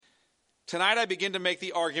Tonight I begin to make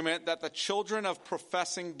the argument that the children of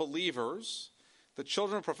professing believers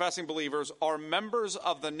are members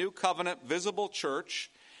of the New Covenant visible church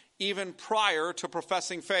even prior to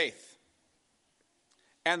professing faith.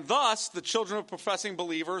 And thus, the children of professing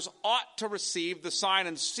believers ought to receive the sign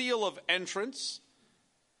and seal of entrance,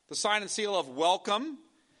 the sign and seal of welcome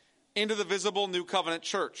into the visible New Covenant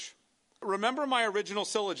church. Remember my original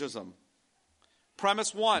syllogism.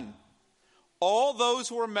 Premise 1. All those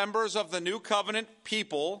who are members of the New Covenant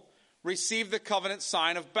people receive the covenant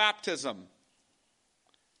sign of baptism.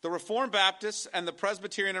 The Reformed Baptists and the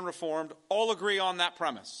Presbyterian and Reformed all agree on that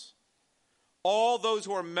premise. All those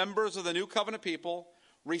who are members of the New Covenant people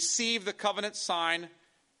receive the covenant sign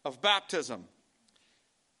of baptism.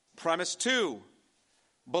 Premise 2.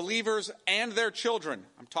 Believers and their children,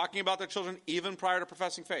 I'm talking about their children even prior to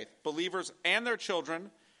professing faith. Believers and their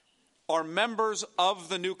children are members of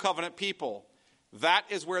the New Covenant people. That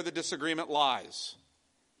is where the disagreement lies.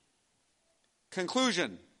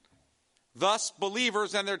 Conclusion. Thus,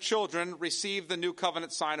 believers and their children receive the New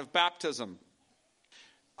Covenant sign of baptism.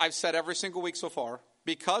 I've said every single week so far,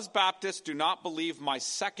 because Baptists do not believe my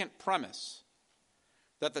second premise,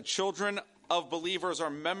 that the children of believers are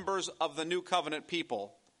members of the New Covenant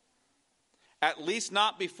people, at least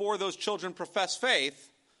not before those children profess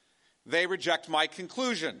faith, they reject my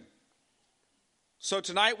conclusion. So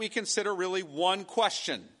tonight we consider really one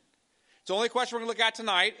question. It's the only question we're going to look at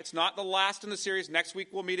tonight. It's not the last in the series. Next week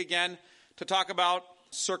we'll meet again to talk about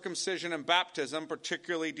circumcision and baptism,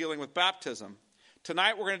 particularly dealing with baptism.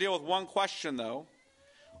 Tonight we're going to deal with one question, though.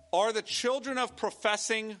 Are the children of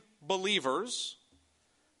professing believers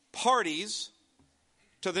parties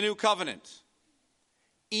to the New Covenant,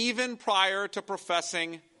 even prior to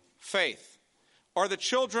professing faith? Are the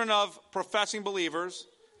children of professing believers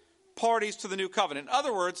parties to the New Covenant? In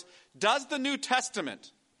other words, does the New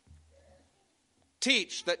Testament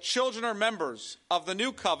teach that children are members of the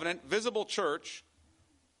New Covenant, visible church,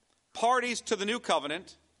 parties to the New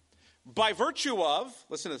Covenant, by virtue of,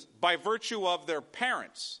 listen to this, by virtue of their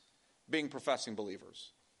parents being professing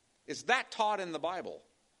believers? Is that taught in the Bible?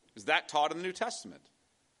 Is that taught in the New Testament?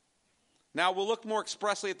 Now, we'll look more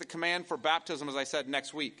expressly at the command for baptism, as I said,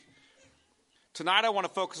 next week. Tonight, I want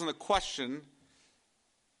to focus on the question,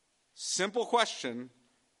 simple question,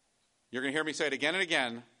 you're going to hear me say it again and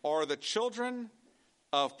again, are the children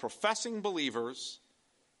of professing believers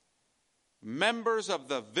members of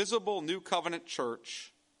the visible New Covenant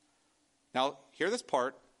church? Now, hear this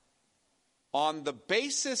part. On the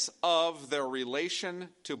basis of their relation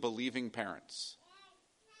to believing parents.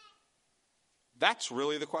 That's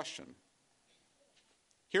really the question.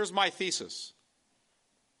 Here's my thesis.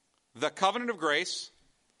 The covenant of grace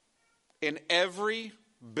in every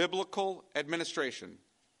biblical administration,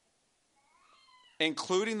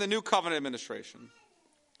 including the New Covenant administration,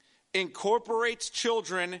 incorporates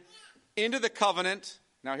children into the covenant.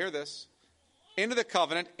 Now hear this. Into the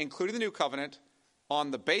covenant, including the New Covenant,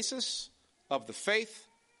 on the basis of the faith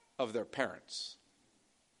of their parents.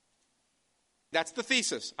 That's the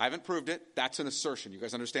thesis. I haven't proved it. That's an assertion. You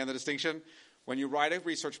guys understand the distinction? When you write a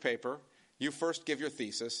research paper, you first give your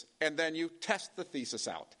thesis, and then you test the thesis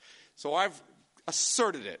out. So I've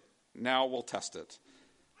asserted it. Now we'll test it.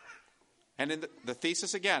 And in the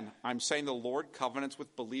thesis again, I'm saying the Lord covenants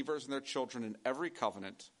with believers and their children in every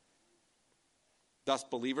covenant. Thus,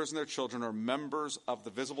 believers and their children are members of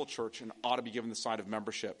the visible church and ought to be given the sign of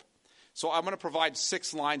membership. So I'm going to provide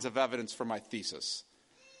 6 lines of evidence for my thesis.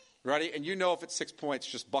 Ready? And you know if it's 6 points,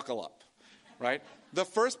 just buckle up, right? The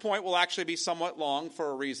first point will actually be somewhat long for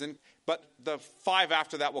a reason, but the 5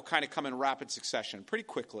 after that will kind of come in rapid succession pretty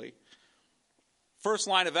quickly. First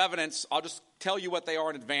line of evidence, I'll just tell you what they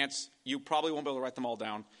are in advance. You probably won't be able to write them all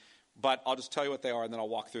down, but I'll just tell you what they are and then I'll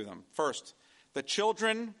walk through them. First, the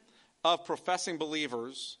children of professing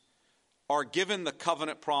believers are given the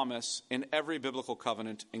covenant promise in every biblical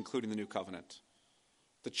covenant, including the New Covenant.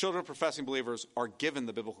 The children of professing believers are given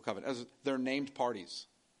the biblical covenant as they're named parties.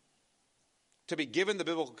 To be given the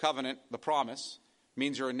biblical covenant, the promise,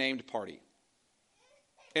 means you're a named party.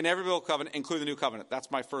 In every biblical covenant, including the New Covenant. That's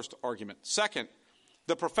my first argument. Second,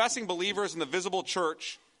 the professing believers in the visible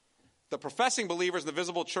church,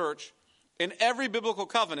 in every biblical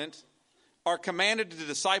covenant, are commanded to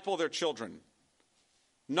disciple their children.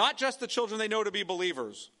 Not just the children they know to be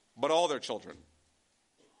believers, but all their children.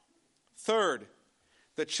 Third,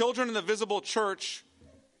 the children in the visible church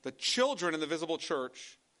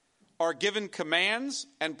are given commands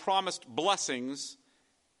and promised blessings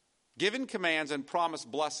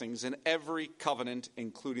in every covenant,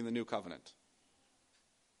 including the New Covenant.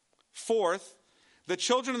 Fourth, The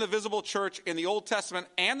children of the visible church in the Old Testament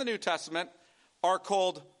and the New Testament are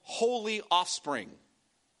called holy offspring.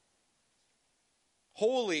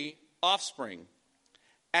 Holy offspring.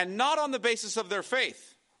 And not on the basis of their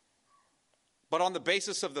faith, but on the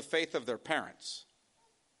basis of the faith of their parents.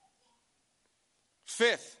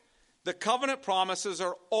 Fifth, the covenant promises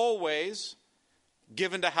are always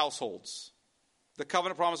given to households. The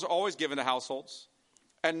covenant promises are always given to households,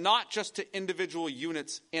 and not just to individual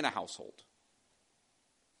units in a household.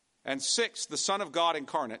 And sixth, the Son of God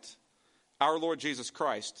incarnate, our Lord Jesus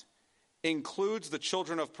Christ, includes the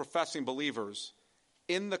children of professing believers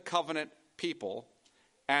in the covenant people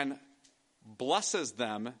and blesses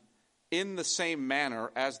them in the same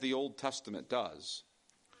manner as the Old Testament does,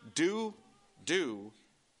 due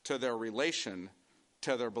to their relation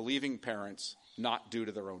to their believing parents, not due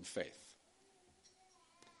to their own faith.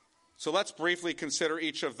 So let's briefly consider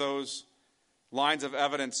each of those lines of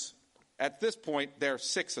evidence. At this point, there are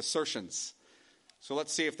 6 assertions. So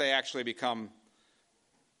let's see if they actually become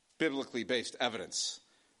biblically based evidence.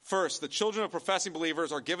 First, the children of professing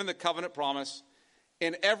believers are given the covenant promise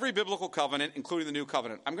in every biblical covenant, including the new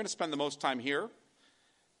covenant. I'm going to spend the most time here.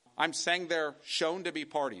 I'm saying they're shown to be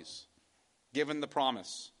parties, given the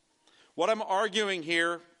promise. What I'm arguing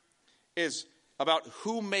here is about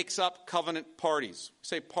who makes up covenant parties. We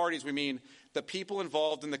say parties, we mean the people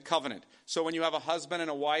involved in the covenant. So when you have a husband and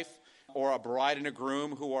a wife, or a bride and a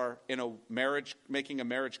groom who are in a marriage, making a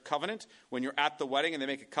marriage covenant, when you're at the wedding and they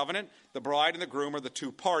make a covenant, the bride and the groom are the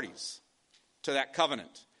 2 parties to that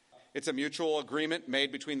covenant. It's a mutual agreement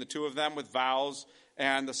made between the 2 of them with vows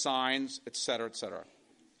and the signs, etc., etc.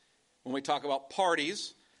 When we talk about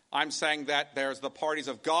parties, I'm saying that there's the parties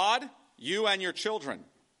of God, you and your children.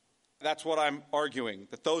 That's what I'm arguing,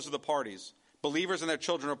 that those are the parties. Believers and their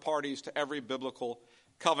children are parties to every biblical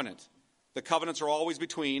covenant. The covenants are always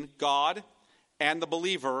between God and the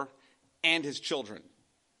believer and his children.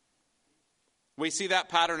 We see that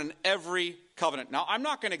pattern in every covenant. Now, I'm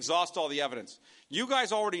not going to exhaust all the evidence. You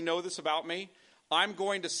guys already know this about me. I'm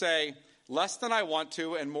going to say less than I want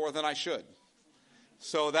to and more than I should.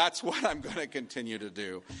 So that's what I'm going to continue to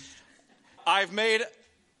do. I've made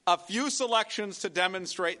a few selections to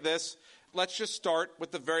demonstrate this. Let's just start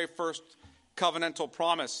with the very first covenantal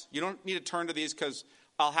promise. You don't need to turn to these because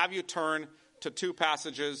I'll have you turn to 2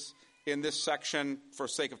 passages in this section for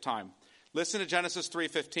sake of time. Listen to Genesis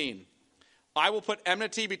 3:15. I will put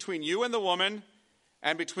enmity between you and the woman,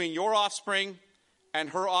 and between your offspring and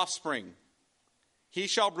her offspring. He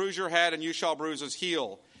shall bruise your head, and you shall bruise his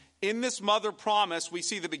heel. In this mother promise, we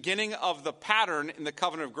see the beginning of the pattern in the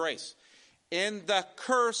covenant of grace. In the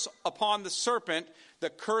curse upon the serpent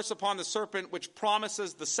which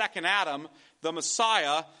promises the second Adam, the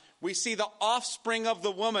Messiah, we see the offspring of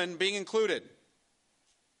the woman being included.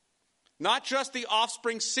 Not just the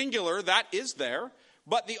offspring singular, that is there,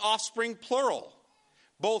 but the offspring plural.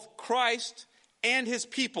 Both Christ and his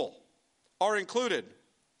people are included.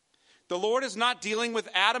 The Lord is not dealing with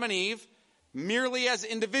Adam and Eve merely as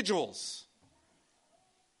individuals.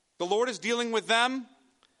 The Lord is dealing with them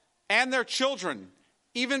and their children,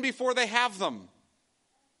 even before they have them.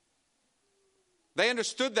 They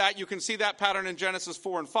understood that. You can see that pattern in Genesis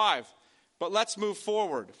 4 and 5. But let's move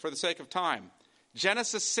forward for the sake of time.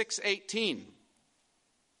 Genesis 6:18.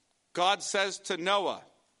 God says to Noah,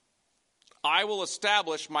 I will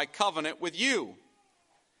establish my covenant with you,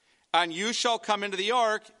 and you shall come into the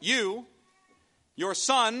ark, you, your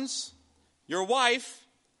sons, your wife,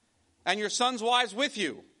 and your sons' wives with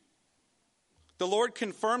you. The Lord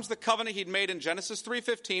confirms the covenant he'd made in Genesis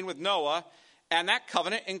 3:15 with Noah, and that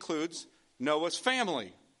covenant includes Noah's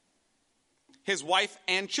family. His wife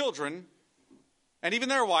and children, and even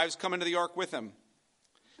their wives, come into the ark with him.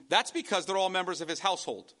 That's because they're all members of his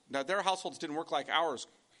household. Now, their households didn't work like ours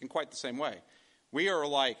in quite the same way. We are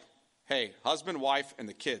like, hey, husband, wife, and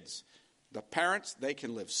the kids. The parents, they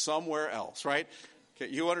can live somewhere else, right?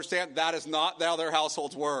 Okay, you understand? That is not how their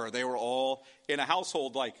households were. They were all in a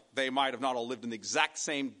household, like they might have not all lived in the exact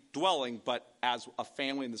same dwelling, but as a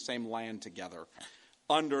family in the same land together,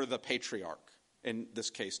 under the patriarch, in this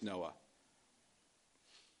case, Noah.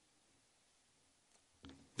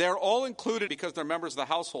 They're all included because they're members of the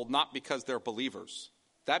household, not because they're believers.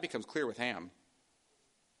 That becomes clear with Ham.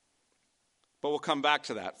 But we'll come back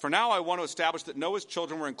to that. For now, I want to establish that Noah's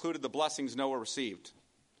children were included in the blessings Noah received.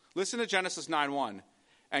 Listen to Genesis 9:1.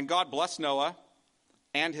 And God blessed Noah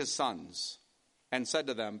and his sons and said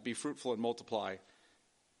to them, be fruitful and multiply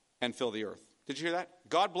and fill the earth. Did you hear that?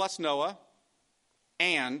 God blessed Noah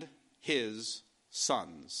and his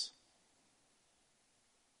sons.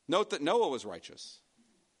 Note that Noah was righteous.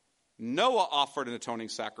 Noah offered an atoning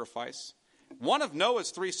sacrifice, One of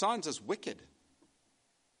Noah's 3 sons is wicked.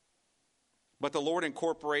 But the Lord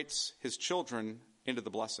incorporates his children into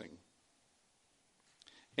the blessing.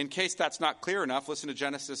 In case that's not clear enough, listen to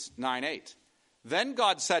Genesis 9:8. Then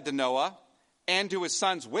God said to Noah and to his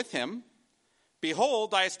sons with him,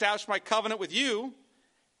 behold, I establish my covenant with you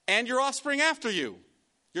and your offspring after you,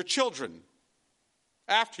 your children,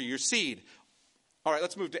 after you, your seed. All right,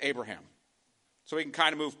 let's move to Abraham so we can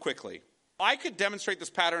kind of move quickly. I could demonstrate this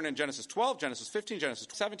pattern in Genesis 12, Genesis 15, Genesis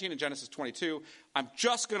 17, and Genesis 22. I'm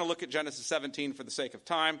just going to look at Genesis 17 for the sake of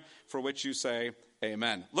time, for which you say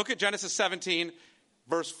amen. Look at Genesis 17,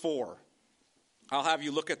 verse 4. I'll have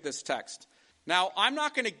you look at this text. Now, I'm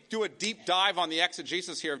not going to do a deep dive on the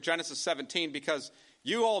exegesis here of Genesis 17 because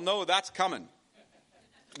you all know that's coming.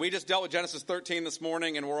 We just dealt with Genesis 13 this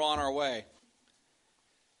morning and we're on our way.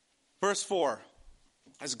 Verse 4.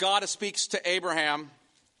 As God speaks to Abraham,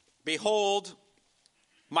 behold,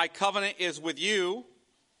 my covenant is with you,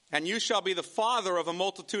 and you shall be the father of a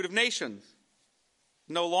multitude of nations.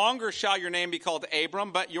 No longer shall your name be called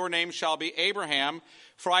Abram, but your name shall be Abraham,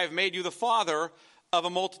 for I have made you the father of a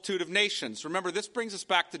multitude of nations. Remember, this brings us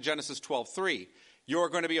back to Genesis 12:3. You're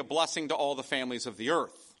going to be a blessing to all the families of the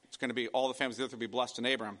earth. It's going to be all the families of the earth will be blessed in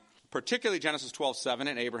Abraham, particularly Genesis 12:7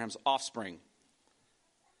 and Abraham's offspring.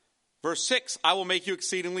 Verse 6, I will make you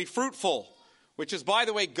exceedingly fruitful, which is, by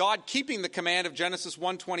the way, God keeping the command of Genesis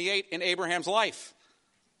 1:28 in Abraham's life.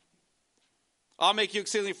 I'll make you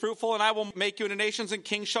exceedingly fruitful, and I will make you into nations, and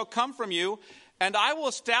kings shall come from you. And I will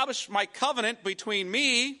establish my covenant between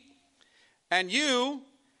me and you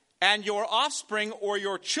and your offspring or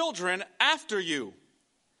your children after you.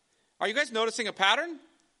 Are you guys noticing a pattern?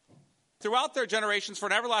 Throughout their generations for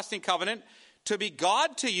an everlasting covenant, to be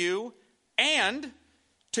God to you and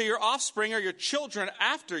to your offspring or your children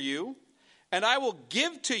after you. And I will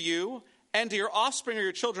give to you and to your offspring or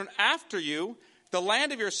your children after you the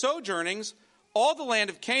land of your sojournings, all the land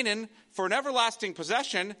of Canaan, for an everlasting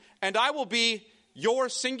possession, and I will be your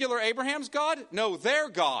singular Abraham's God? No, their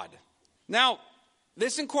God. Now,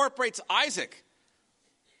 this incorporates Isaac,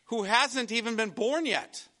 who hasn't even been born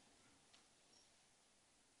yet.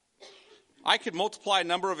 I could multiply a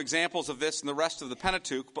number of examples of this in the rest of the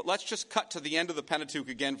Pentateuch, but let's just cut to the end of the Pentateuch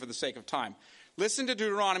again for the sake of time. Listen to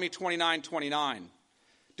Deuteronomy 29:29.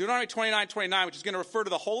 Deuteronomy 29:29, which is going to refer to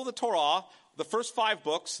the whole of the Torah, the first 5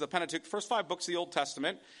 books, the Pentateuch, first 5 books of the Old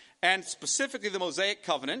Testament, and specifically the Mosaic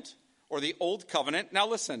covenant, or the Old Covenant. Now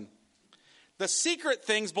listen, the secret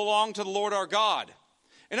things belong to the Lord our God.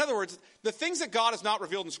 In other words, the things that God has not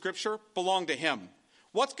revealed in Scripture belong to him.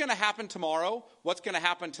 What's going to happen tomorrow? What's going to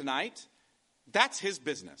happen tonight? That's his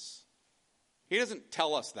business. He doesn't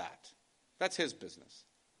tell us that. That's his business.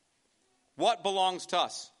 What belongs to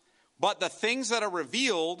us? But the things that are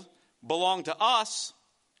revealed belong to us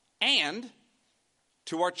and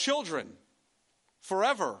to our children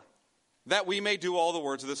forever, that we may do all the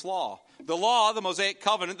words of this law. The law, the Mosaic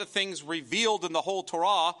covenant, the things revealed in the whole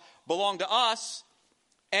Torah belong to us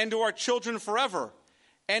and to our children forever.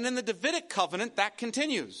 And in the Davidic covenant, that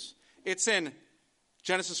continues. It's in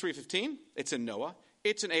Genesis 3:15, it's in Noah,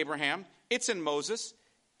 it's in Abraham, it's in Moses,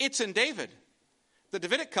 it's in David. The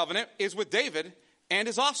Davidic covenant is with David and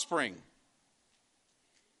his offspring.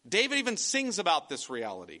 David even sings about this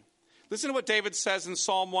reality. Listen to what David says in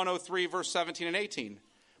Psalm 103, verse 17 and 18.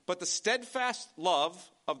 But the steadfast love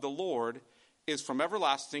of the Lord is from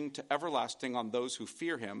everlasting to everlasting on those who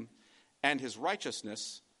fear him, and his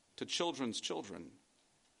righteousness to children's children,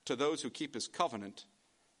 to those who keep his covenant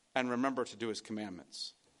and remember to do his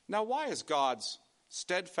commandments. Now, why is God's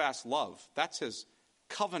steadfast love? That's his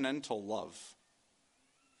covenantal love.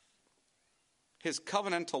 His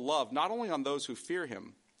covenantal love, not only on those who fear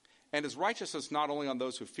him, and his righteousness not only on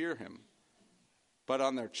those who fear him, but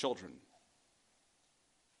on their children.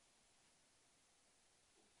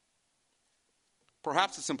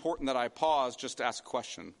 Perhaps it's important that I pause just to ask a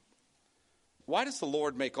question. Why does the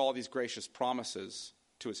Lord make all these gracious promises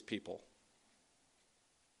to his people?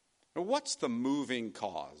 Now, what's the moving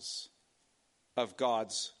cause of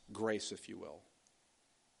God's grace, if you will?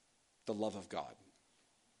 The love of God.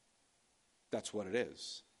 That's what it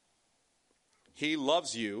is. He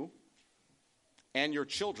loves you and your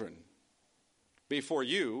children before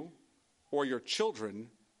you or your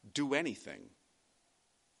children do anything.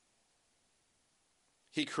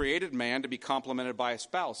 He created man to be complemented by a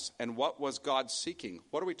spouse. And what was God seeking?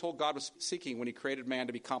 What are we told God was seeking when he created man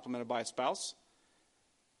to be complemented by a spouse?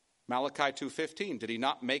 Malachi 2:15. Did he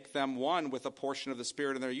not make them one with a portion of the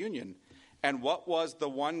Spirit in their union? And what was the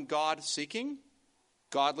one God seeking?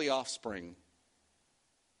 Godly offspring.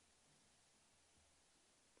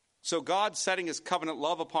 So God setting his covenant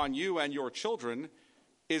love upon you and your children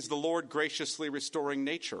is the Lord graciously restoring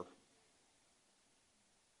nature.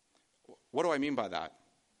 What do I mean by that?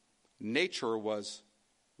 Nature was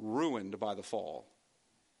ruined by the fall.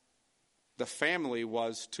 The family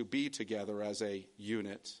was to be together as a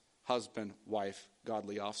unit, husband, wife,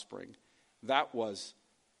 godly offspring. That was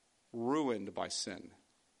ruined by sin.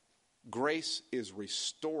 Grace is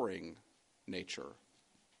restoring nature,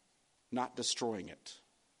 not destroying it.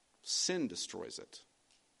 Sin destroys it.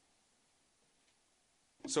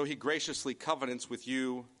 So he graciously covenants with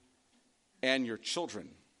you and your children.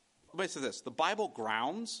 Let me say this. The Bible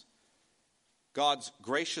grounds God's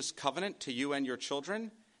gracious covenant to you and your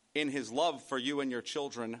children in his love for you and your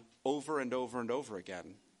children over and over and over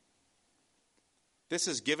again. This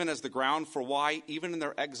is given as the ground for why, even in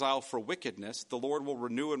their exile for wickedness, the Lord will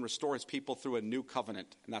renew and restore his people through a new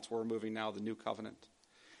covenant. And that's where we're moving now, the new covenant.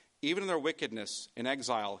 Even in their wickedness, in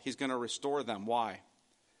exile, he's going to restore them. Why?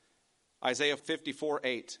 Isaiah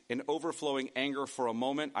 54:8, in overflowing anger for a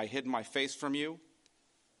moment, I hid my face from you.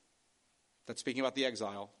 That's speaking about the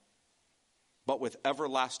exile. But with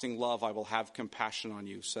everlasting love, I will have compassion on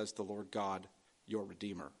you, says the Lord God, your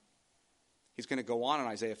Redeemer. He's going to go on in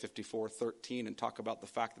Isaiah 54:13 and talk about the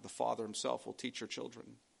fact that the Father himself will teach your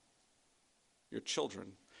children. Your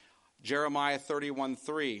children. Jeremiah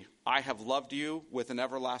 31:3, I have loved you with an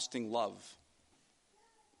everlasting love.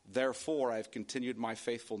 Therefore, I have continued my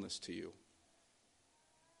faithfulness to you.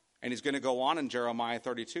 And he's going to go on in Jeremiah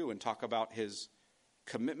 32 and talk about his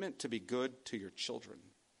commitment to be good to your children.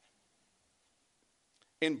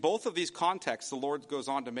 In both of these contexts, the Lord goes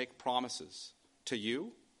on to make promises to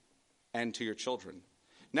you and to your children.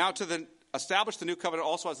 Now, to establish the new covenant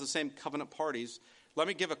also has the same covenant parties. Let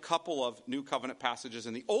me give a couple of new covenant passages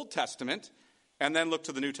in the Old Testament and then look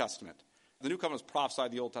to the New Testament. The new covenant was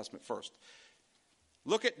prophesied in the Old Testament first.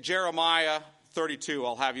 Look at Jeremiah 32.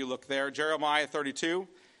 I'll have you look there. Jeremiah 32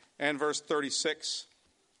 and verse 36.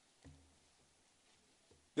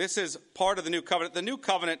 This is part of the new covenant. The new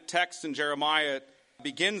covenant text in Jeremiah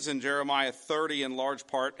begins in Jeremiah 30 in large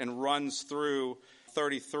part and runs through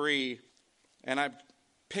 33. And I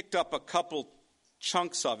picked up a couple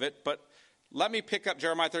chunks of it, but let me pick up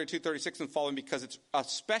Jeremiah 32, 36 and following because it's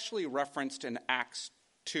especially referenced in Acts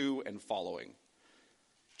 2 and following.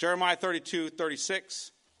 Jeremiah 32,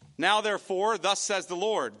 36. Now therefore, thus says the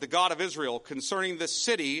Lord, the God of Israel, concerning this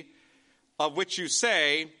city of which you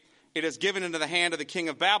say, it is given into the hand of the king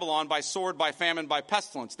of Babylon by sword, by famine, by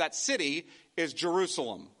pestilence. That city is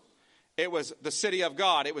Jerusalem. It was the city of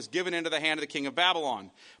God. It was given into the hand of the king of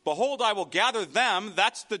Babylon. Behold, I will gather them,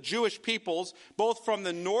 that's the Jewish peoples, both from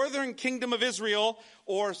the northern kingdom of Israel,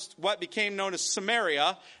 or what became known as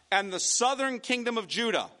Samaria, and the southern kingdom of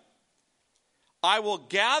Judah. I will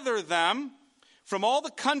gather them from all the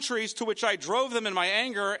countries to which I drove them in my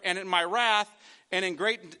anger and in my wrath and in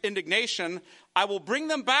great indignation. I will bring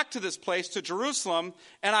them back to this place, to Jerusalem,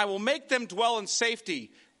 and I will make them dwell in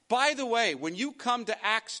safety. By the way, when you come to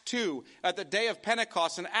Acts 2 at the day of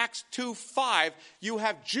Pentecost, in Acts 2:5, you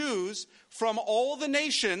have Jews from all the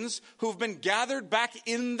nations who've been gathered back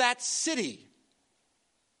in that city.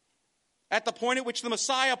 At the point at which the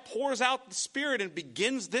Messiah pours out the Spirit and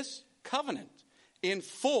begins this covenant in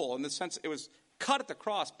full, in the sense it was cut at the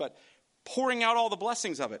cross, but pouring out all the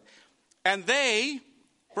blessings of it. And they,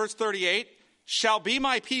 verse 38, shall be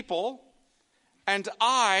my people, and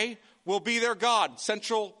I will be their God.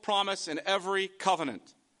 Central promise in every covenant.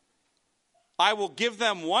 I will give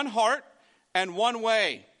them one heart and one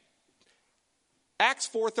way. Acts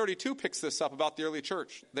 4:32 picks this up about the early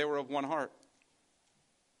church. They were of one heart.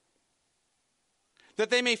 That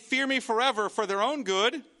they may fear me forever for their own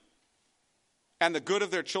good and the good of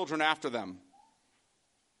their children after them.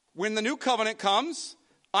 When the new covenant comes,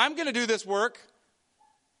 I'm going to do this work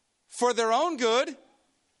for their own good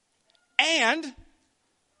and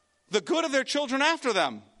the good of their children after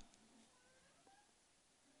them.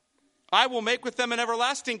 I will make with them an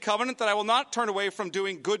everlasting covenant that I will not turn away from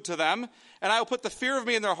doing good to them, and I will put the fear of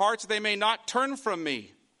me in their hearts that they may not turn from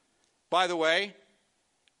me. By the way,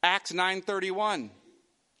 Acts 9:31.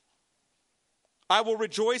 I will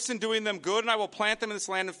rejoice in doing them good, and I will plant them in this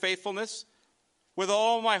land of faithfulness with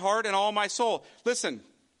all my heart and all my soul. Listen,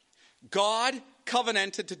 God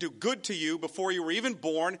covenanted to do good to you before you were even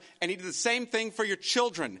born, and he did the same thing for your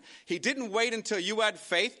children. He didn't wait until you had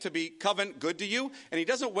faith to be covenant good to you, and he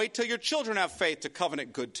doesn't wait till your children have faith to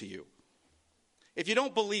covenant good to you. If you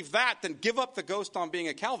don't believe that, then give up the ghost on being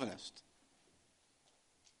a Calvinist.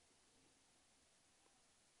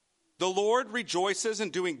 The Lord rejoices in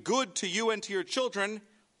doing good to you and to your children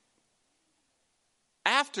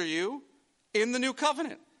after you in the new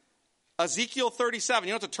covenant. Ezekiel 37,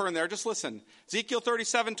 you don't have to turn there, just listen. Ezekiel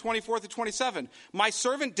 37, 24 through 27. My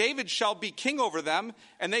servant David shall be king over them,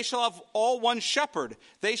 and they shall have all one shepherd.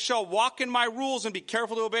 They shall walk in my rules and be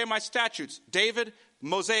careful to obey my statutes. David,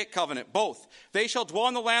 Mosaic covenant, both. They shall dwell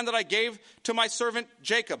in the land that I gave to my servant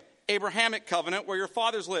Jacob, Abrahamic covenant, where your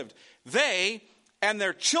fathers lived. They and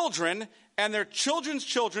their children and their children's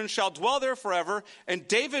children shall dwell there forever, and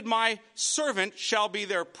David my servant shall be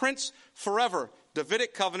their prince forever.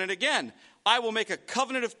 Davidic covenant again. I will make a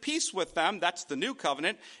covenant of peace with them. That's the new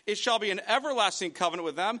covenant. It shall be an everlasting covenant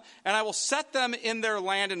with them, and I will set them in their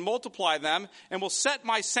land and multiply them, and will set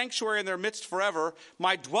my sanctuary in their midst forever.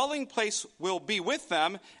 My dwelling place will be with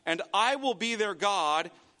them, and I will be their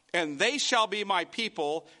God, and they shall be my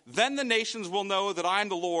people. Then the nations will know that I am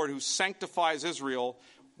the Lord who sanctifies Israel,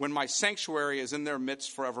 when my sanctuary is in their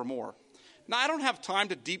midst forevermore. Now, I don't have time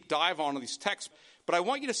to deep dive on these texts, but I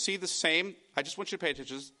want you to see the same, I just want you to pay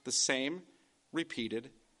attention to the same repeated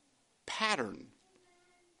pattern.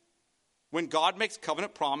 When God makes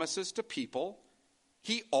covenant promises to people,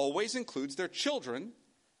 he always includes their children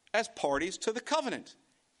as parties to the covenant,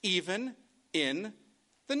 even in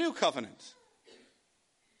the new covenant.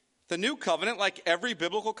 The new covenant, like every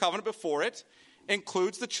biblical covenant before it,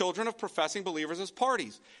 includes the children of professing believers as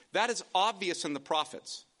parties. That is obvious in the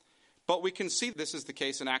prophets. But we can see this is the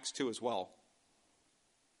case in Acts 2 as well.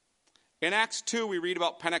 In Acts 2, we read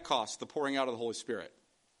about Pentecost, the pouring out of the Holy Spirit.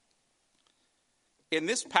 In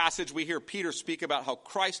this passage, we hear Peter speak about how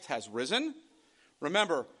Christ has risen.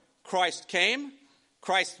 Remember, Christ came,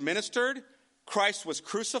 Christ ministered, Christ was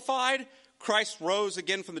crucified, Christ rose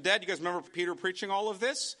again from the dead. You guys remember Peter preaching all of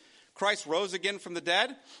this? Christ rose again from the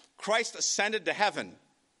dead. Christ ascended to heaven.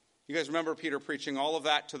 You guys remember Peter preaching all of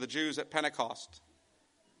that to the Jews at Pentecost.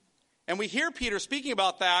 And we hear Peter speaking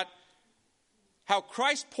about that, how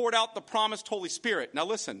Christ poured out the promised Holy Spirit. Now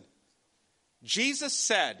listen, Jesus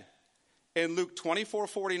said in Luke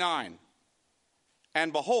 24:49,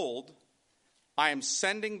 and behold, I am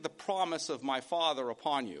sending the promise of my Father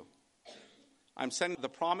upon you. I'm sending the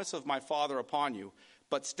promise of my Father upon you,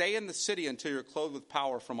 but stay in the city until you're clothed with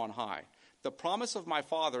power from on high. The promise of my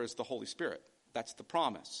Father is the Holy Spirit. That's the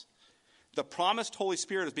promise. The promised Holy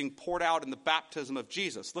Spirit is being poured out in the baptism of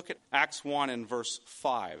Jesus. Look at Acts 1 and verse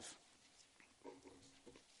 5.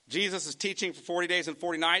 Jesus is teaching for 40 days and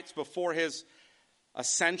 40 nights before his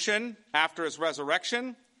ascension, after his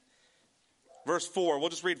resurrection. Verse 4, we'll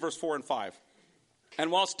just read verse 4 and 5.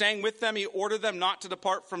 And while staying with them, he ordered them not to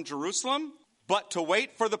depart from Jerusalem, but to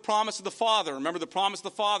wait for the promise of the Father. Remember the promise of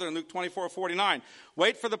the Father in Luke 24:49.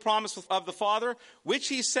 Wait for the promise of the Father, which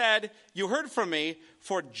he said, you heard from me,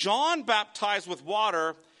 for John baptized with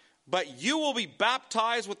water, but you will be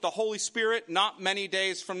baptized with the Holy Spirit not many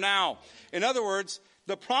days from now. In other words,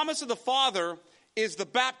 the promise of the Father is the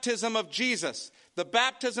baptism of Jesus. The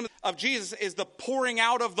baptism of Jesus is the pouring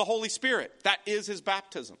out of the Holy Spirit. That is his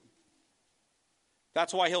baptism.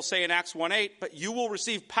 That's why he'll say in Acts 1:8, but you will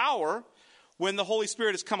receive power when the Holy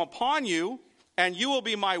Spirit has come upon you, and you will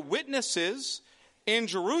be my witnesses in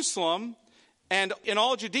Jerusalem and in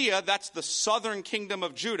all Judea, that's the southern kingdom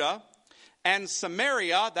of Judah, and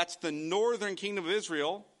Samaria, that's the northern kingdom of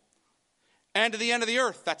Israel, and to the end of the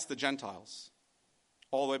earth, that's the Gentiles.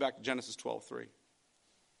 All the way back to Genesis 12:3.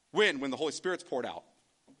 When the Holy Spirit's poured out.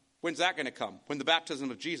 When's that going to come? When the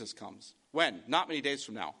baptism of Jesus comes. When? Not many days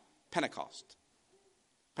from now. Pentecost.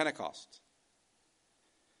 Pentecost.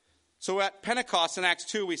 So at Pentecost in Acts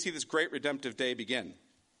 2, we see this great redemptive day begin.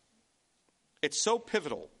 It's so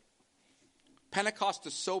pivotal. Pentecost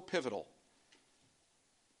is so pivotal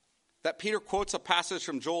that Peter quotes a passage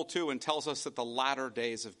from Joel 2 and tells us that the latter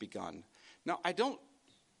days have begun. Now, I don't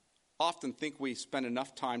often think we spend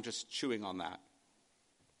enough time just chewing on that.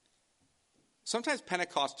 Sometimes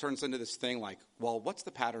Pentecost turns into this thing like, well, what's the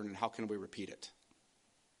pattern and how can we repeat it?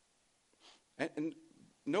 And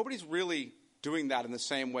nobody's really doing that in the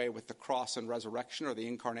same way with the cross and resurrection or the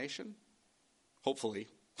incarnation. Hopefully.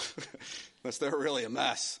 Unless they're really a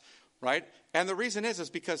mess, right? And the reason is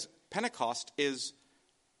because Pentecost is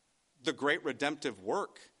the great redemptive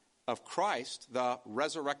work of Christ, the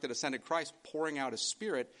resurrected, ascended Christ, pouring out his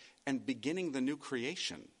Spirit and beginning the new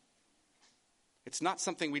creation. It's not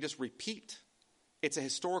something we just repeat. It's a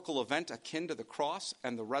historical event akin to the cross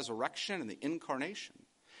and the resurrection and the incarnation.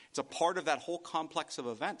 It's a part of that whole complex of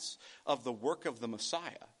events of the work of the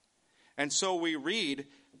Messiah. And so we read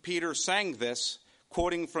Peter saying this,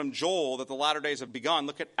 quoting from Joel, that the latter days have begun.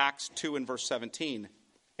 Look at Acts 2 and verse 17.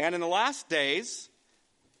 And in the last days,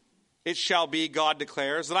 it shall be, God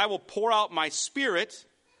declares, that I will pour out my Spirit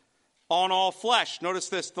on all flesh. Notice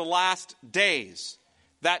this, the last days.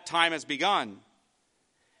 That time has begun.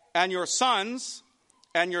 And your sons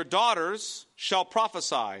and your daughters shall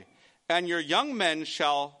prophesy, and your young men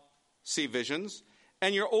shall see visions,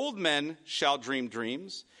 and your old men shall dream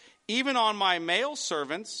dreams. Even on my male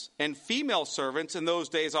servants and female servants in those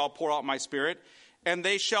days I'll pour out my spirit, and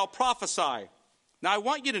they shall prophesy. Now I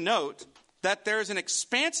want you to note that there is an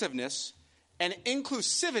expansiveness and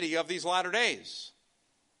inclusivity of these latter days.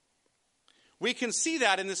 We can see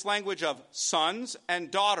that in this language of sons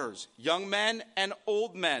and daughters, young men and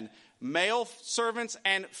old men, male servants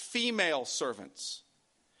and female servants.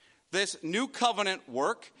 This new covenant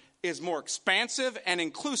work is more expansive and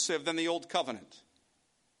inclusive than the old covenant.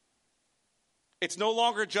 It's no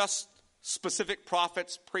longer just specific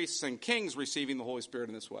prophets, priests, and kings receiving the Holy Spirit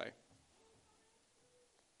in this way.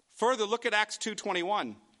 Further, look at Acts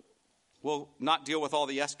 2:21. We'll not deal with all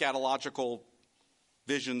the eschatological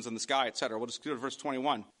visions in the sky, etc. We'll just go to verse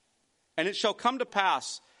 21. And it shall come to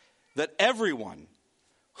pass that everyone,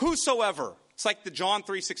 whosoever, it's like the John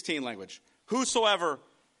 3:16 language, whosoever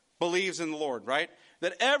believes in the Lord, right?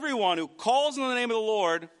 That everyone who calls on the name of the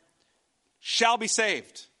Lord shall be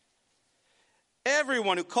saved.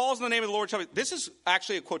 Everyone who calls on the name of the Lord shall be. This is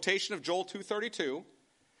actually a quotation of Joel 2:32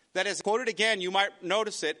 that is quoted again. You might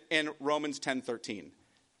notice it in Romans 10:13.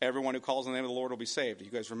 Everyone who calls on the name of the Lord will be saved. You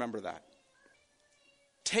guys remember that?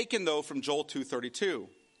 Taken, though, from Joel 2:32.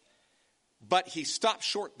 But he stops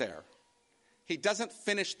short there. He doesn't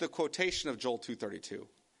finish the quotation of Joel 2:32.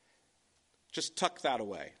 Just tuck that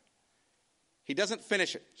away. He doesn't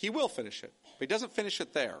finish it. He will finish it, but he doesn't finish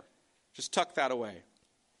it there. Just tuck that away.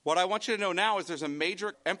 What I want you to know now is there's a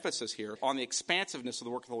major emphasis here on the expansiveness of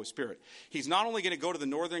the work of the Holy Spirit. He's not only going to go to the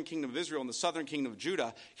northern kingdom of Israel and the southern kingdom of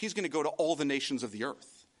Judah, he's going to go to all the nations of the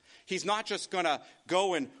earth. He's not just going to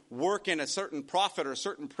go and work in a certain prophet or a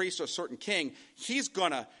certain priest or a certain king. He's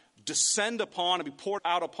going to descend upon and be poured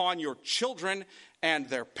out upon your children and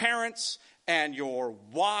their parents and your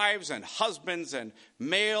wives and husbands and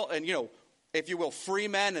male and, if you will, free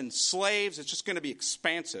men and slaves. It's just going to be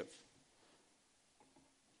expansive.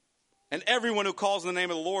 And everyone who calls on the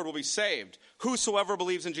name of the Lord will be saved. Whosoever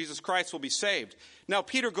believes in Jesus Christ will be saved. Now,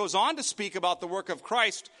 Peter goes on to speak about the work of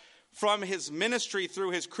Christ from his ministry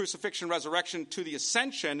through his crucifixion, resurrection to the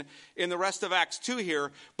ascension in the rest of Acts 2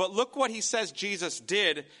 here. But look what he says Jesus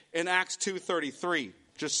did in Acts 2:33,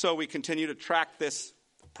 just so we continue to track this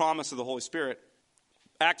promise of the Holy Spirit.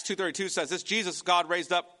 Acts 2:32 says, this Jesus God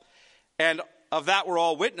raised up, and of that we're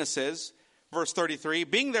all witnesses. Verse 33,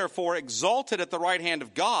 being therefore exalted at the right hand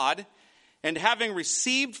of God, and having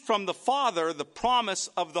received from the Father the promise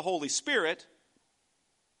of the Holy Spirit,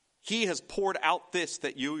 he has poured out this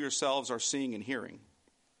that you yourselves are seeing and hearing.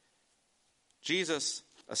 Jesus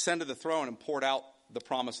ascended the throne and poured out the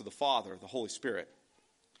promise of the Father, the Holy Spirit.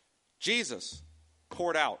 Jesus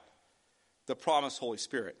poured out the promised Holy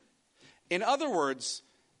Spirit. In other words,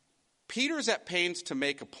 Peter's at pains to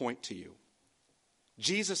make a point to you.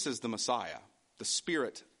 Jesus is the Messiah, the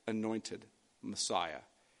Spirit-anointed Messiah,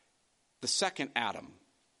 the second Adam,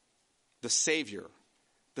 the Savior,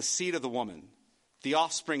 the seed of the woman, the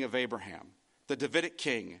offspring of Abraham, the Davidic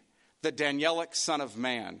king, the Danielic son of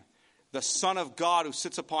man, the Son of God who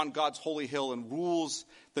sits upon God's holy hill and rules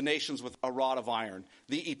the nations with a rod of iron,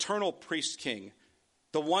 the eternal priest king,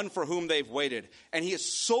 the one for whom they've waited. And he is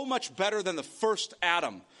so much better than the first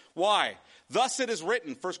Adam. Why? Thus it is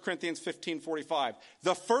written, 1 Corinthians 15:45,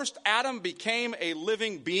 the first Adam became a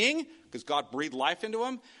living being, because God breathed life into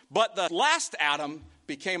him, but the last Adam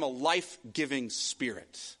became a life-giving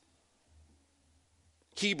spirit.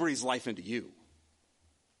 He breathes life into you.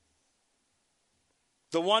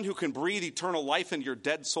 The one who can breathe eternal life into your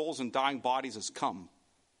dead souls and dying bodies has come.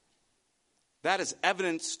 That is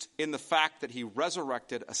evidenced in the fact that he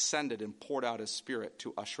resurrected, ascended, and poured out his Spirit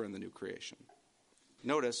to usher in the new creation.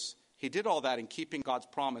 Notice, he did all that in keeping God's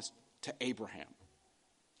promise to Abraham,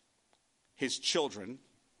 his children,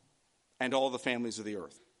 and all the families of the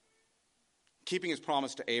earth. Keeping his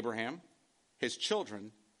promise to Abraham, his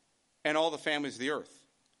children, and all the families of the earth.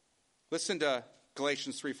 Listen to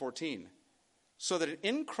Galatians 3:14. So that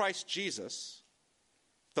in Christ Jesus,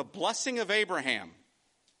 the blessing of Abraham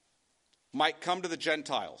might come to the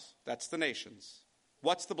Gentiles. That's the nations.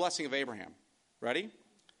 What's the blessing of Abraham? Ready?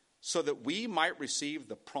 So that we might receive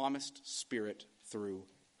the promised Spirit through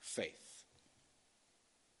faith.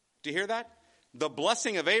 Do you hear that? The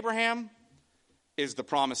blessing of Abraham is the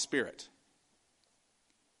promised Spirit.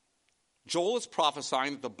 Joel is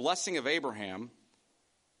prophesying that the blessing of Abraham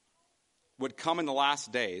would come in the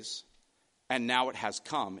last days, and now it has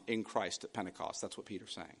come in Christ at Pentecost. That's what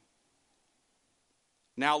Peter's saying.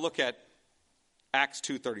 Now look at Acts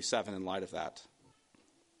 2:37 in light of that.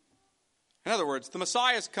 In other words, the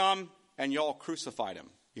Messiah has come and y'all crucified him.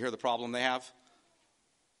 You hear the problem they have?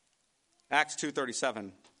 Acts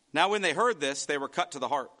 2:37. Now when they heard this, they were cut to the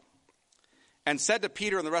heart and said to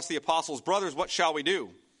Peter and the rest of the apostles, brothers, what shall we do?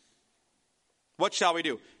 What shall we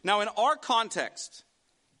do? Now in our context,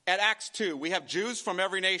 at Acts 2, we have Jews from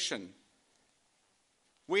every nation.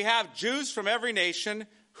 We have Jews from every nation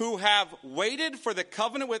who have waited for the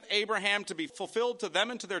covenant with Abraham to be fulfilled to them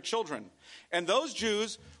and to their children. And those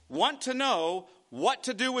Jews want to know what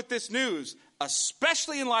to do with this news,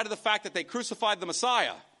 especially in light of the fact that they crucified the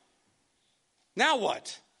Messiah. Now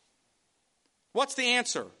what? What's the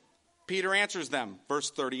answer? Peter answers them, verse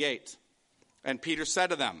 38. And Peter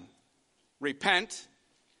said to them, repent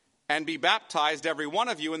and be baptized, every one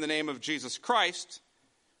of you, in the name of Jesus Christ,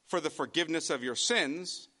 for the forgiveness of your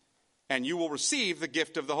sins, and you will receive the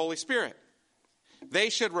gift of the Holy Spirit. They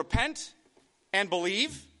should repent and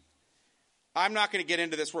believe. I'm not going to get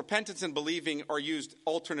into this. Repentance and believing are used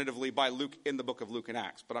alternatively by Luke in the book of Luke and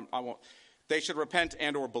Acts, but I won't. They should repent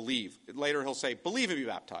and or believe. Later he'll say, believe and be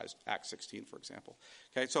baptized, Acts 16, for example.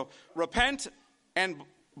 Okay, so repent and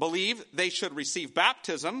believe. They should receive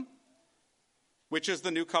baptism, which is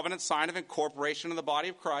the new covenant sign of incorporation in the body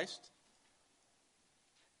of Christ.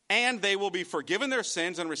 And they will be forgiven their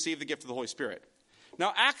sins and receive the gift of the Holy Spirit.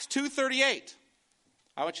 Now, Acts 2:38,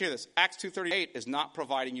 I want you to hear this. Acts 2:38 is not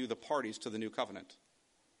providing you the parties to the new covenant.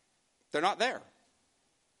 They're not there.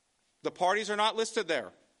 The parties are not listed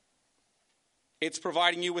there. It's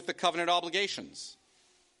providing you with the covenant obligations.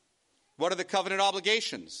 What are the covenant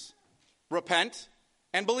obligations? Repent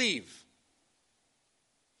and believe.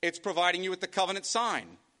 It's providing you with the covenant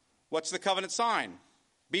sign. What's the covenant sign?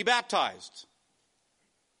 Be baptized.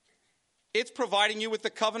 It's providing you with the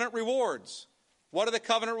covenant rewards. What are the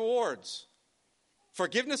covenant rewards?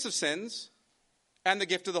 Forgiveness of sins and the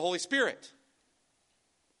gift of the Holy Spirit.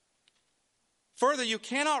 Further, you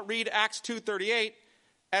cannot read Acts 2:38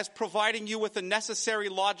 as providing you with the necessary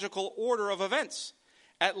logical order of events.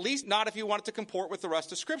 At least not if you want it to comport with the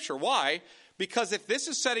rest of Scripture. Why? Because if this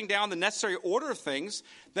is setting down the necessary order of things,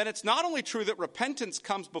 then it's not only true that repentance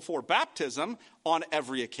comes before baptism on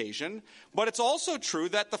every occasion, but it's also true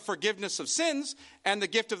that the forgiveness of sins and the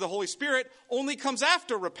gift of the Holy Spirit only comes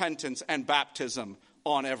after repentance and baptism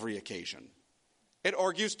on every occasion. It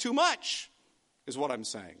argues too much, is what I'm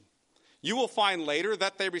saying. You will find later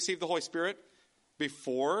that they receive the Holy Spirit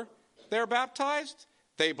before they're baptized.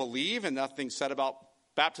 They believe and nothing's said about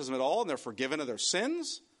baptism at all, and they're forgiven of their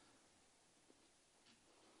sins.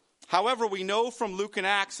 However, we know from Luke and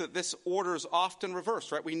Acts that this order is often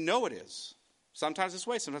reversed, right? We know it is. Sometimes this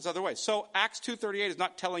way, sometimes other way. So Acts 2:38 is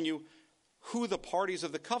not telling you who the parties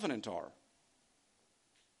of the covenant are.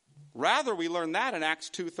 Rather, we learn that in Acts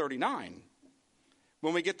 2:39,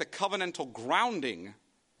 when we get the covenantal grounding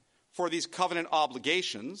for these covenant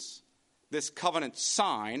obligations, this covenant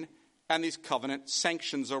sign, and these covenant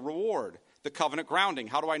sanctions or reward. The covenant grounding.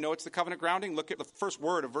 How do I know it's the covenant grounding? Look at the first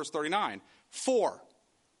word of verse 39. For.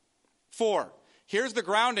 Here's the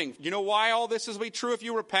grounding. You know why all this is be true? If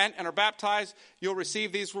you repent and are baptized, you'll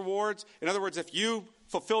receive these rewards. In other words, if you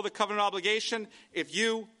fulfill the covenant obligation, if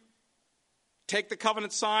you take the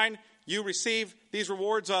covenant sign, you receive these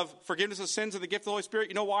rewards of forgiveness of sins and the gift of the Holy Spirit.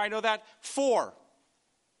 You know why I know that? For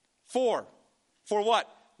what?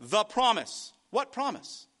 The promise. What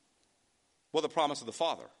promise? Well, the promise of the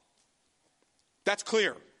Father. That's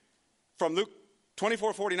clear. From Luke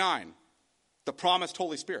 24:49, the promised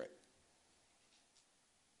Holy Spirit.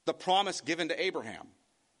 The promise given to Abraham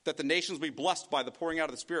that the nations will be blessed by the pouring out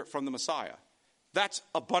of the Spirit from the Messiah. That's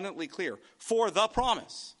abundantly clear. For the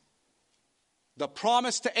promise. The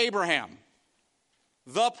promise to Abraham.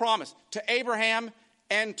 The promise to Abraham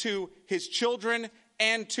and to his children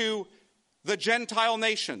and to the Gentile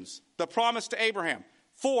nations. The promise to Abraham.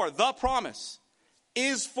 For the promise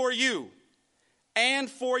is for you and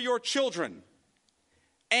for your children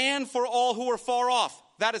and for all who are far off.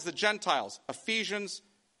 That is the Gentiles. Ephesians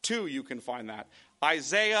 2, you can find that.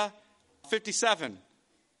 Isaiah 57.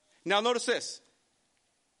 Now notice this.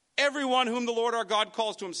 Everyone whom the Lord our God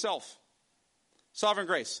calls to himself. Sovereign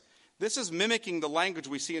grace. This is mimicking the language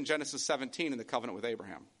we see in Genesis 17 in the covenant with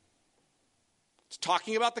Abraham. It's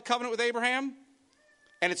talking about the covenant with Abraham,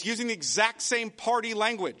 and it's using the exact same party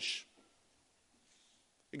language.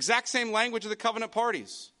 Exact same language of the covenant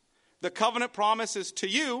parties. The covenant promise is to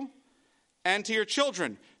you and to your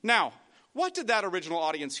children. Now, what did that original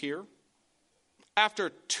audience hear? After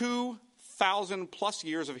 2,000 plus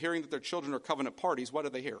years of hearing that their children are covenant parties, what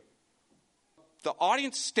did they hear? The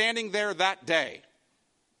audience standing there that day,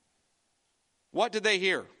 what did they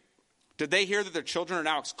hear? Did they hear that their children are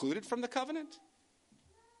now excluded from the covenant?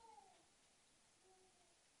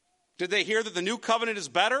 Did they hear that the new covenant is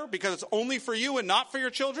better because it's only for you and not for your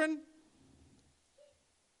children?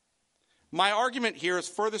 My argument here is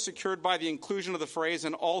further secured by the inclusion of the phrase,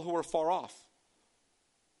 "and all who are far off."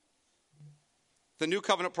 The new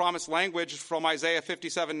covenant promise language is from Isaiah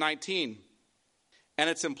 57:19, and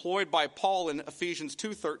it's employed by Paul in Ephesians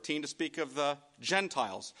 2:13 to speak of the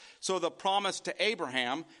Gentiles. So the promise to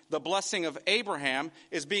Abraham, the blessing of Abraham,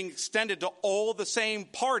 is being extended to all the same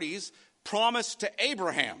parties promised to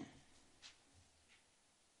Abraham.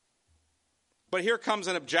 But here comes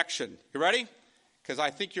an objection. You ready? Because I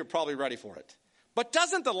think you're probably ready for it. But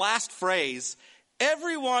doesn't the last phrase,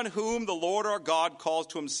 "everyone whom the Lord our God calls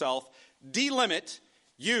to himself," delimit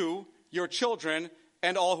you, your children,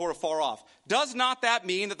 and all who are far off? Does not that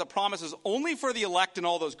mean that the promise is only for the elect in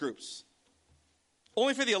all those groups?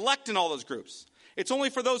 Only for the elect in all those groups. It's only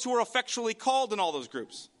for those who are effectually called in all those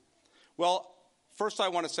groups. Well, first I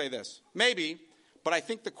want to say this. Maybe, but I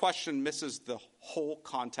think the question misses the whole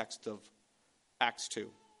context of Acts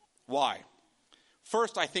 2. Why?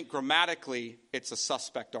 First, I think grammatically it's a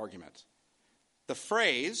suspect argument. The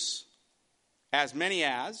phrase, "as many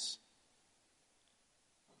as,"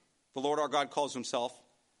 the Lord our God calls himself,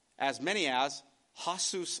 "as many as,"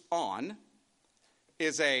 hasus on,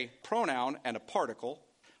 is a pronoun and a particle.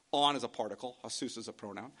 On is a particle, hasus is a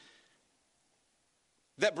pronoun,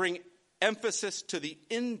 that bring emphasis to the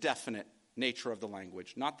indefinite nature of the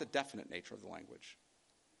language, not the definite nature of the language.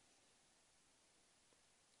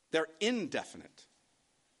 They're indefinite.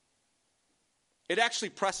 It actually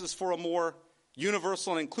presses for a more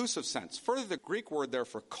universal and inclusive sense. Further, the Greek word there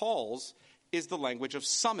for calls is the language of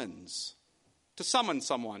summons, to summon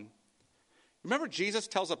someone. Remember Jesus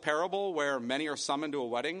tells a parable where many are summoned to a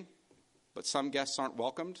wedding, but some guests aren't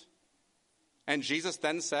welcomed? And Jesus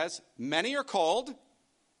then says, "Many are called,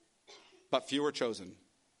 but few are chosen."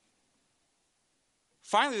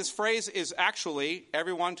 Finally, this phrase is actually,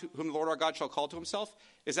 "everyone to whom the Lord our God shall call to himself,"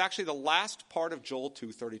 is actually the last part of Joel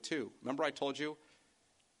 2:32. Remember I told you,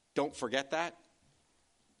 don't forget that?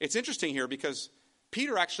 It's interesting here because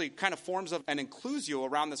Peter actually kind of forms an inclusio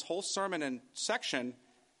around this whole sermon and section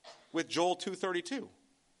with Joel 2:32.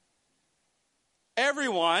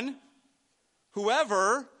 Everyone,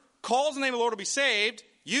 whoever calls the name of the Lord will be saved,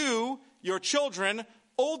 you, your children,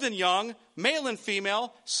 old and young, male and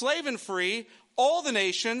female, slave and free, all the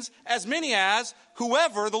nations, as many as,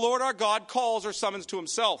 whoever the Lord our God calls or summons to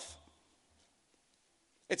himself.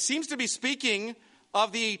 It seems to be speaking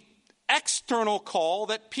of the external call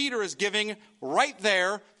that Peter is giving right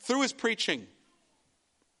there through his preaching.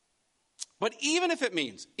 But even if it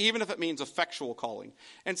means effectual calling,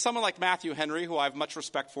 and someone like Matthew Henry, who I have much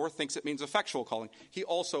respect for, thinks it means effectual calling. He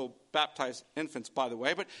also baptized infants, by the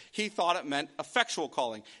way, but he thought it meant effectual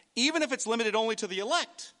calling. Even if it's limited only to the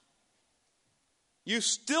elect, you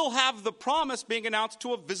still have the promise being announced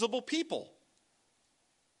to a visible people,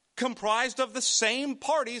 comprised of the same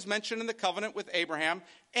parties mentioned in the covenant with Abraham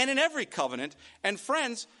and in every covenant. And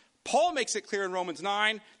friends, Paul makes it clear in Romans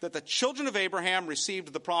 9 that the children of Abraham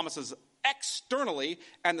received the promises externally,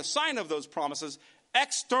 and the sign of those promises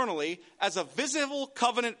externally as a visible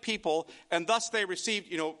covenant people, and thus they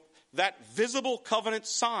received, that visible covenant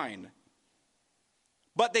sign.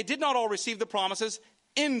 But they did not all receive the promises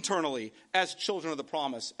internally as children of the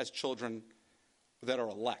promise, as children that are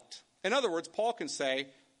elect. In other words, Paul can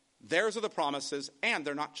say, theirs are the promises, and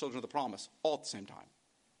they're not children of the promise, all at the same time.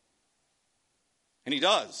 And he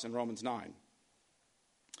does in Romans 9.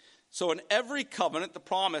 So in every covenant, the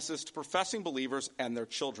promise is to professing believers and their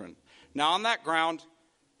children. Now on that ground,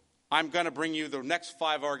 I'm going to bring you the next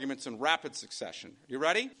 5 arguments in rapid succession. You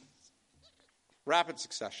ready? Rapid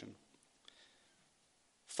succession.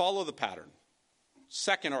 Follow the pattern.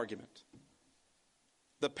 Second argument.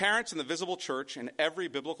 The parents in the visible church in every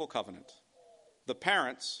biblical covenant. The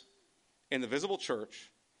parents in the visible church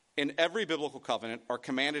in every biblical covenant are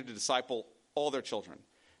commanded to disciple all their children.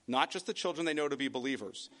 Not just the children they know to be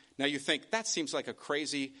believers. Now you think, that seems like a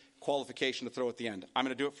crazy qualification to throw at the end. I'm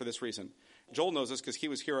going to do it for this reason. Joel knows this because he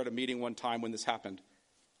was here at a meeting one time when this happened.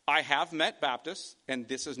 I have met Baptists, and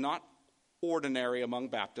this is not ordinary among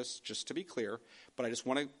Baptists, just to be clear, but I just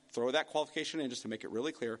want to throw that qualification in just to make it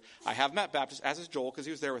really clear. I have met Baptists, as is Joel, because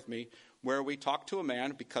he was there with me, where we talked to a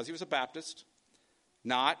man because he was a Baptist,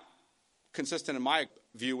 not consistent in my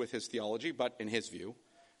view with his theology, but in his view.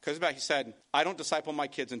 Because he said, I don't disciple my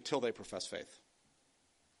kids until they profess faith.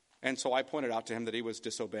 And so I pointed out to him that he was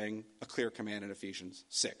disobeying a clear command in Ephesians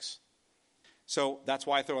 6. So that's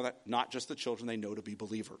why I throw that, not just the children they know to be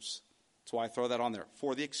believers. That's why I throw that on there,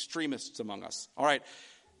 for the extremists among us. All right,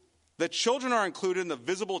 the children are included in the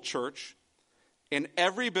visible church in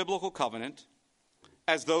every biblical covenant,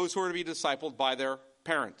 as those who are to be discipled by their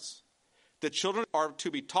parents. The children are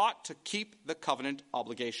to be taught to keep the covenant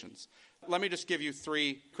obligations. Let me just give you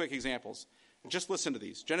 3 quick examples. Just listen to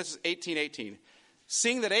these. Genesis 18:18.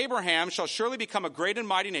 Seeing that Abraham shall surely become a great and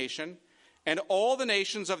mighty nation, and all the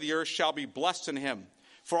nations of the earth shall be blessed in him.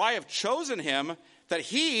 For I have chosen him that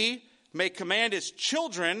he may command his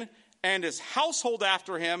children and his household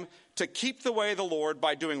after him to keep the way of the Lord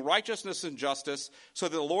by doing righteousness and justice, so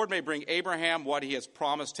that the Lord may bring Abraham what he has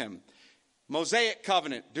promised him. Mosaic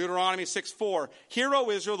covenant, Deuteronomy 6:4. Hear, O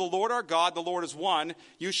Israel, the Lord our God, the Lord is one.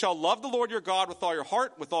 You shall love the Lord your God with all your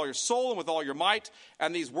heart, with all your soul, and with all your might.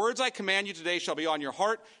 And these words I command you today shall be on your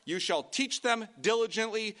heart. You shall teach them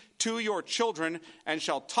diligently to your children, and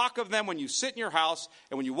shall talk of them when you sit in your house,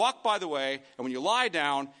 and when you walk by the way, and when you lie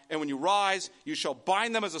down, and when you rise. You shall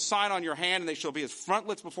bind them as a sign on your hand, and they shall be as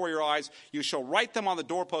frontlets before your eyes. You shall write them on the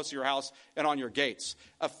doorposts of your house and on your gates.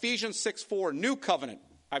 Ephesians 6:4, new covenant.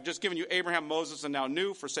 I've just given you Abraham, Moses, and now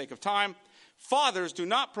new for sake of time. Fathers, do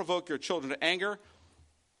not provoke your children to anger,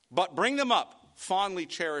 but bring them up. Fondly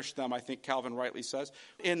cherish them, I think Calvin rightly says,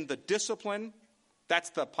 in the discipline.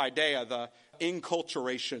 That's the paideia, the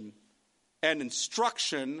inculturation and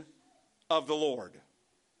instruction of the Lord.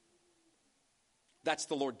 That's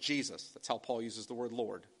the Lord Jesus. That's how Paul uses the word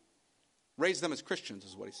Lord. Raise them as Christians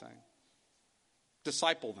is what he's saying.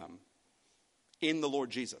 Disciple them in the Lord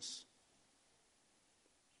Jesus.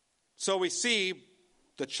 So we see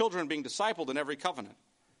the children being discipled in every covenant.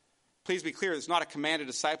 Please be clear, it's not a command to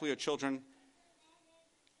disciple your children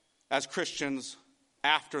as Christians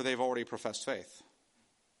after they've already professed faith.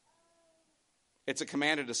 It's a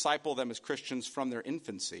command to disciple them as Christians from their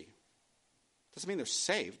infancy. Doesn't mean they're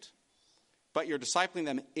saved, but you're discipling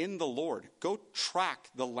them in the Lord. Go track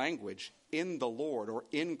the language in the Lord or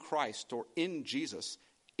in Christ or in Jesus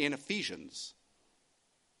in Ephesians.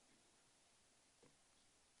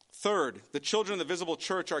 Third, the children of the visible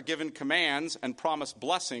church are given commands and promised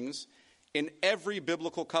blessings in every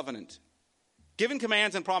biblical covenant. Given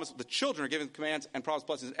commands and promise, the children are given commands and promised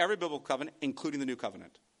blessings in every biblical covenant, including the new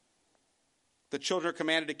covenant. The children are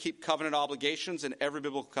commanded to keep covenant obligations in every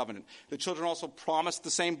biblical covenant. The children also promised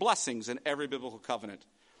the same blessings in every biblical covenant.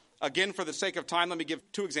 Again, for the sake of time, let me give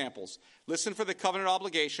 2 examples. Listen for the covenant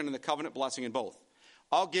obligation and the covenant blessing in both.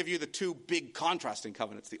 I'll give you the 2 big contrasting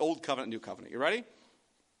covenants, the old covenant and new covenant. You ready?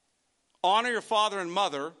 Honor your father and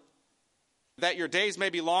mother, that your days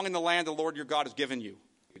may be long in the land the Lord your God has given you.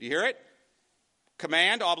 Do you hear it?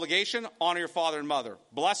 Command, obligation, honor your father and mother.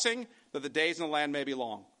 Blessing, that the days in the land may be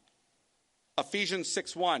long. Ephesians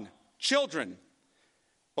 6:1. Children,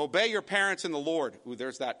 obey your parents in the Lord. Ooh,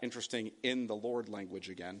 there's that interesting in the Lord language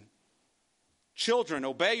again. Children,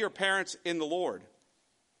 obey your parents in the Lord,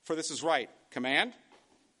 for this is right. Command.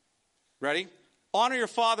 Ready? Honor your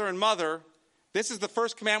father and mother. This is the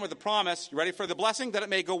first command with the promise. You ready for the blessing? That it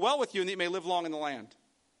may go well with you and that you may live long in the land.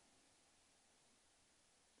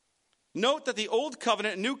 Note that the old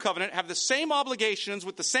covenant and new covenant have the same obligations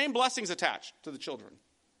with the same blessings attached to the children.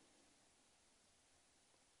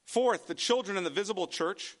 Fourth, the children in the visible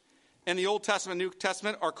church in the Old Testament and New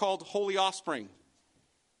Testament are called holy offspring.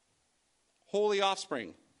 Holy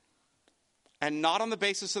offspring. And not on the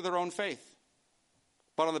basis of their own faith,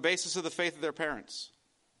 but on the basis of the faith of their parents.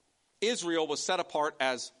 Israel was set apart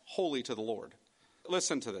as holy to the Lord.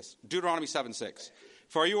 Listen to this. Deuteronomy 7:6.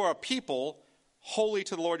 For you are a people holy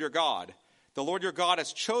to the Lord your God. The Lord your God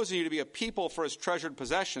has chosen you to be a people for his treasured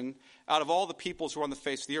possession out of all the peoples who are on the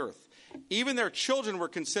face of the earth. Even their children were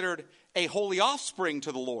considered a holy offspring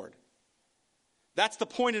to the Lord. That's the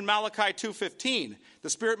point in Malachi 2:15. The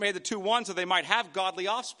Spirit made the 2 one so they might have godly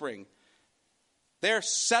offspring. They're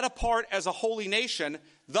set apart as a holy nation.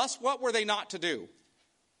 Thus, what were they not to do?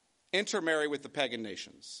 Intermarry with the pagan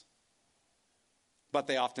nations. But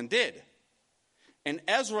they often did. And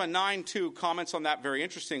Ezra 9:2 comments on that very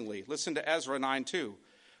interestingly. Listen to Ezra 9:2.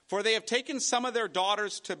 For they have taken some of their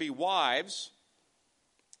daughters to be wives,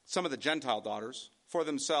 some of the Gentile daughters, for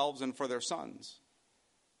themselves and for their sons.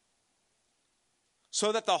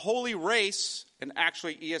 So that the holy race, and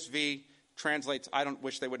actually ESV translates, I don't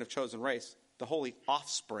wish they wouldn't have chosen race, the holy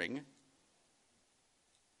offspring,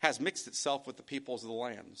 has mixed itself with the peoples of the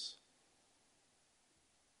lands.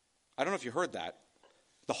 I don't know if you heard that.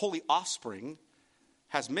 The holy offspring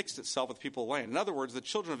has mixed itself with people of the land. In other words, the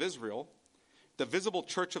children of Israel, the visible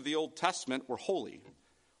church of the Old Testament, were holy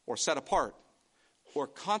or set apart or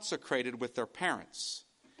consecrated with their parents.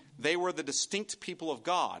 They were the distinct people of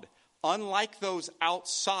God, unlike those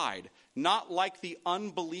outside, not like the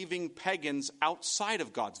unbelieving pagans outside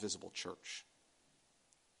of God's visible church.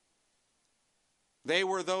 They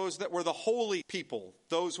were those that were the holy people,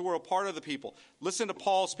 those who were a part of the people. Listen to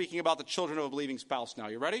Paul speaking about the children of a believing spouse now.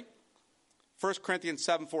 You ready? 1 Corinthians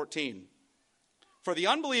 7:14. For the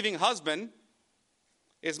unbelieving husband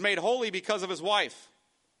is made holy because of his wife,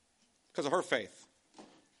 because of her faith.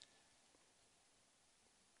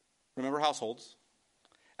 Remember households.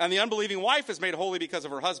 And the unbelieving wife is made holy because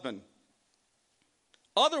of her husband.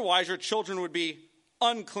 Otherwise, your children would be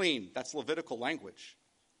unclean. That's Levitical language.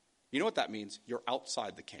 You know what that means? You're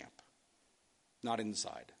outside the camp, not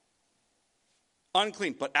inside.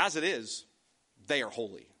 Unclean. But as it is, they are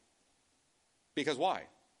holy. Because why?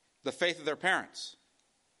 The faith of their parents.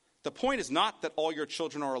 The point is not that all your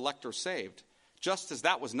children are elect or saved, just as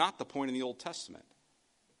that was not the point in the Old Testament.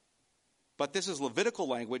 But this is Levitical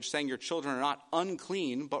language saying your children are not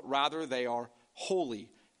unclean, but rather they are holy,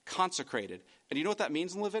 consecrated. And you know what that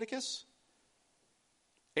means in Leviticus?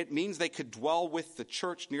 It means they could dwell with the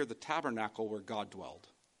church near the tabernacle where God dwelled.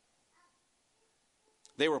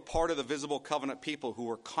 They were part of the visible covenant people who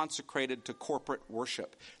were consecrated to corporate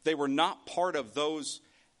worship. They were not part of those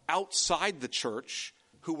outside the church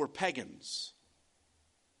who were pagans.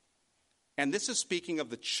 And this is speaking of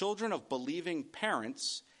the children of believing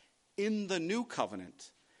parents in the new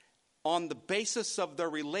covenant on the basis of their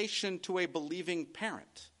relation to a believing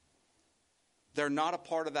parent. They're not a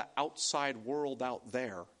part of the outside world out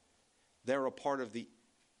there. They're a part of the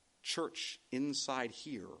church inside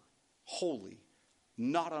here, holy,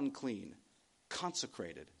 not unclean,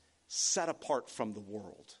 consecrated, set apart from the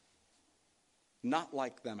world. Not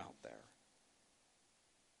like them out there.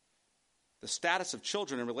 The status of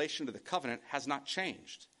children in relation to the covenant has not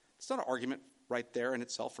changed. It's not an argument right there in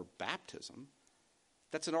itself for baptism.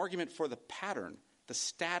 That's an argument for the pattern. The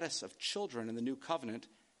status of children in the new covenant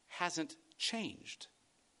hasn't changed.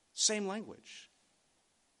 Same language.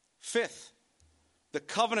 Fifth, the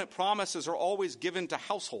covenant promises are always given to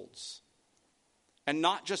households and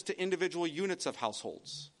not just to individual units of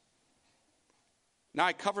households. Now,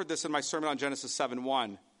 I covered this in my sermon on Genesis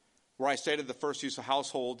 7:1, where I stated the first use of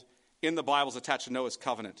household in the Bible is attached to Noah's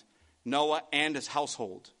covenant. Noah and his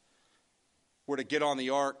household were to get on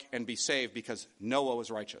the ark and be saved because Noah was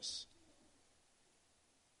righteous.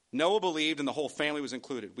 Noah believed and the whole family was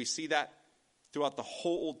included. We see that throughout the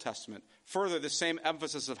whole Old Testament. Further, the same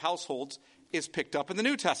emphasis of households is picked up in the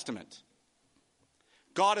New Testament.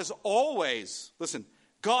 God is always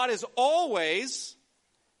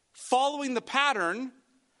following the pattern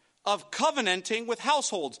of covenanting with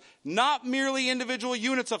households, not merely individual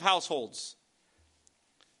units of households.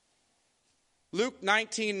 Luke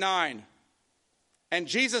 19:9. And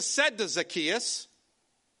Jesus said to Zacchaeus,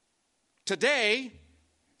 today,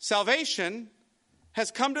 salvation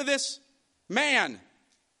has come to this man,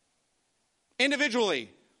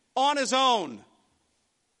 individually, on his own,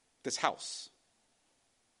 this house,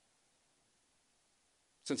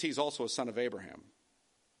 since he's also a son of Abraham.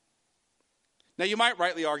 Now, you might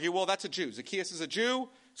rightly argue, well, that's a Jew. Zacchaeus is a Jew,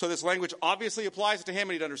 so this language obviously applies to him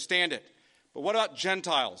and he'd understand it. But what about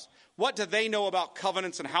Gentiles? What do they know about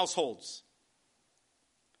covenants and households?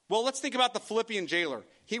 Well, let's think about the Philippian jailer.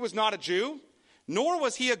 He was not a Jew, nor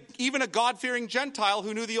was he even a God-fearing Gentile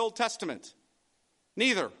who knew the Old Testament.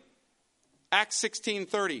 Neither. Acts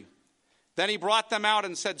 16:30. Then he brought them out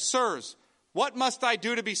and said, Sirs, what must I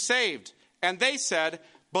do to be saved? And they said,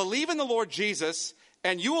 believe in the Lord Jesus,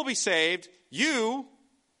 and you will be saved, you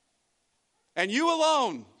and you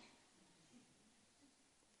alone.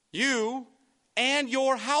 You and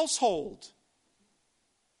your household.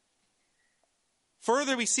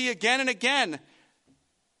 Further, we see again and again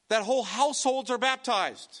that whole households are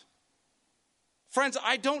baptized. Friends,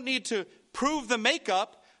 I don't need to prove the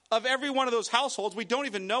makeup of every one of those households. We don't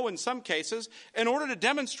even know in some cases, in order to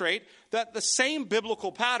demonstrate that the same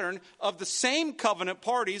biblical pattern of the same covenant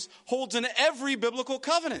parties holds in every biblical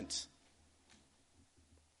covenant.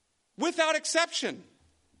 Without exception.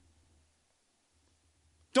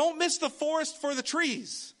 Don't miss the forest for the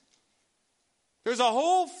trees. There's a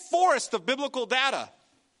whole forest of biblical data.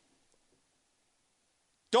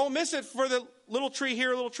 Don't miss it for the little tree here,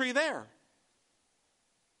 little tree there.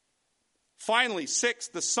 Finally, 6,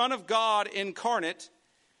 the Son of God incarnate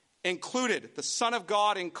included the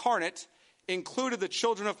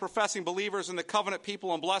children of professing believers in the covenant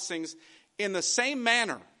people and blessings in the same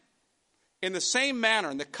manner, in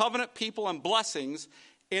the covenant people and blessings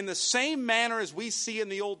in the same manner as we see in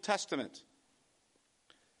the Old Testament.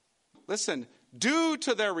 Listen, due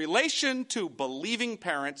to their relation to believing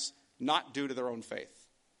parents, not due to their own faith.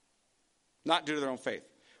 Not due to their own faith.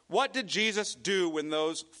 What did Jesus do when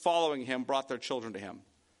those following him brought their children to him?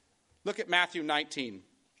 Look at Matthew 19,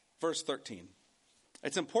 verse 13.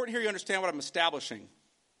 It's important here you understand what I'm establishing.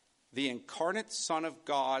 The incarnate Son of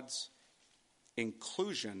God's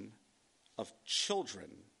inclusion of children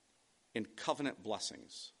in covenant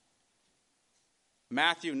blessings.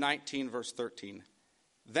 Matthew 19, verse 13.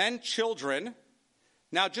 Then children,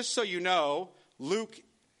 now just so you know, Luke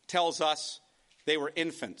tells us they were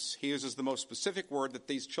infants. He uses the most specific word that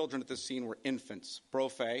these children at this scene were infants.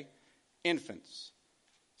 Prophe, infants.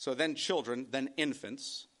 So then children, then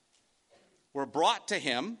infants, were brought to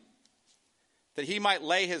him that he might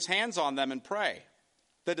lay his hands on them and pray.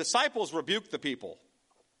 The disciples rebuked the people.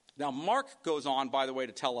 Now Mark goes on, by the way,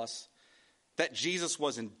 to tell us that Jesus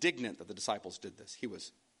was indignant that the disciples did this. He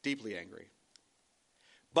was deeply angry.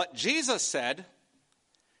 But Jesus said,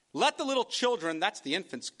 let the little children, that's the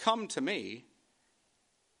infants, come to me,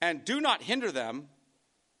 and do not hinder them,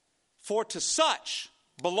 for to such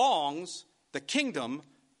belongs the kingdom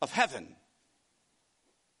of heaven.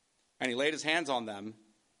 And he laid his hands on them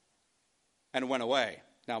and went away.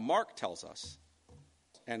 Now Mark tells us,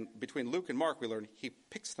 and between Luke and Mark we learn, he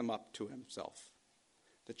picks them up to himself.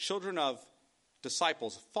 The children of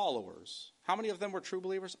disciples, followers, how many of them were true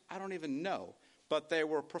believers? I don't even know, but they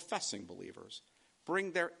were professing believers.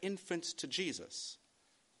 Bring their infants to Jesus.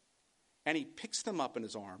 And he picks them up in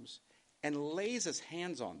his arms and lays his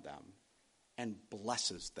hands on them and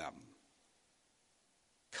blesses them.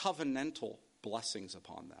 Covenantal blessings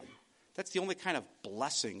upon them. That's the only kind of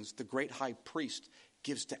blessings the great high priest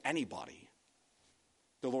gives to anybody.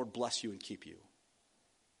 The Lord bless you and keep you.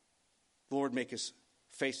 The Lord make his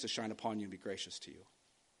face to shine upon you and be gracious to you.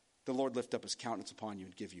 The Lord lift up his countenance upon you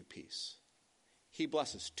and give you peace. He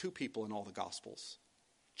blesses two people in all the Gospels.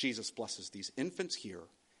 Jesus blesses these infants here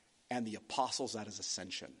and the apostles at his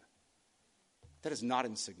ascension. That is not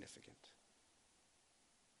insignificant.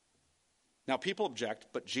 Now people object,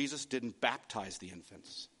 but Jesus didn't baptize the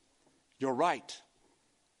infants. You're right.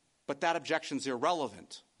 But that objection's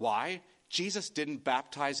irrelevant. Why? Jesus didn't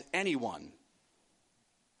baptize anyone.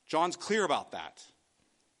 John's clear about that.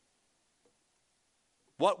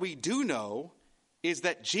 What we do know is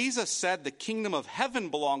that Jesus said the kingdom of heaven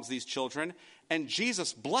belongs to these children, and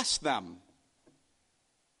Jesus blessed them.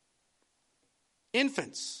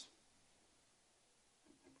 Infants.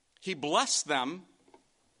 He blessed them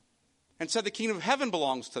and said the kingdom of heaven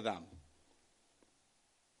belongs to them.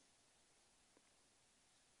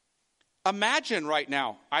 Imagine right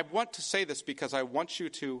now, I want to say this because I want you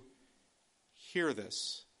to hear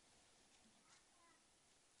this.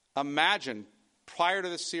 Imagine, prior to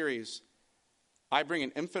this series, I bring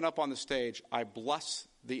an infant up on the stage, I bless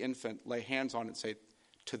the infant, lay hands on it and say,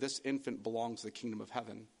 to this infant belongs the kingdom of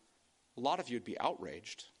heaven. A lot of you would be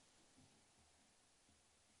outraged.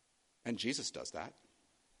 And Jesus does that.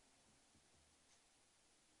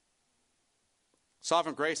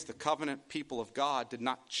 Sovereign grace, the covenant people of God, did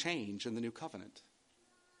not change in the new covenant.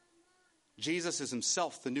 Jesus is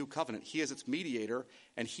himself the new covenant. He is its mediator,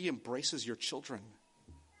 and he embraces your children.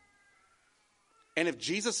 And if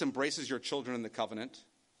Jesus embraces your children in the covenant,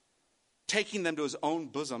 taking them to his own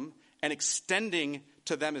bosom and extending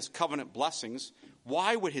to them his covenant blessings,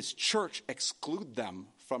 why would his church exclude them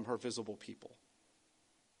from her visible people?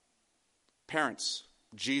 Parents,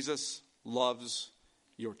 Jesus loves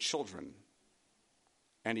your children.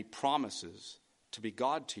 And he promises to be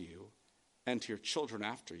God to you and to your children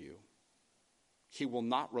after you. He will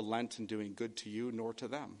not relent in doing good to you nor to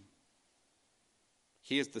them.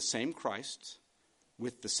 He is the same Christ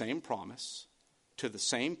with the same promise to the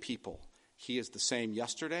same people. He is the same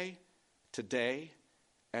yesterday, today,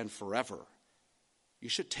 and forever. You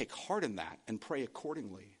should take heart in that and pray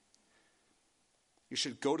accordingly. You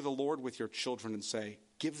should go to the Lord with your children and say,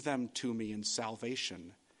 give them to me in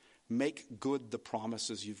salvation. Make good the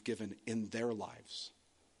promises you've given in their lives.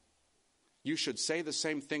 You should say the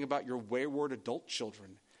same thing about your wayward adult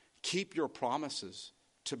children. Keep your promises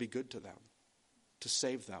to be good to them, to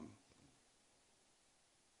save them.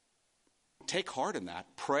 Take heart in that.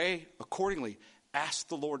 Pray accordingly. Ask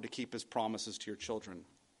the Lord to keep his promises to your children.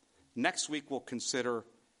 Next week we'll consider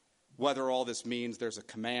whether all this means there's a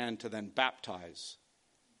command to then baptize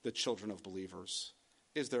the children of believers.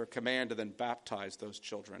 Is there a command to then baptize those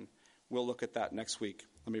children? We'll look at that next week.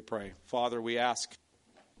 Let me pray. Father, we ask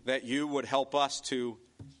that you would help us to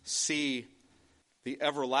see the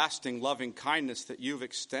everlasting loving kindness that you've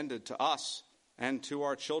extended to us and to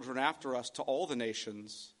our children after us, to all the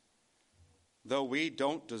nations, though we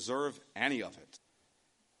don't deserve any of it.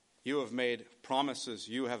 You have made promises.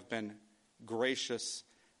 You have been gracious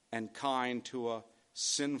and kind to a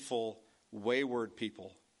sinful, wayward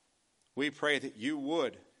people. We pray that you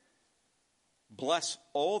would bless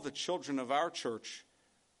all the children of our church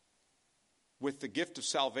with the gift of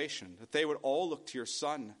salvation, that they would all look to your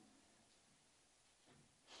Son.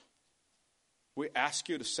 We ask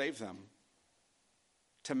you to save them,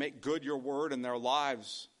 to make good your word in their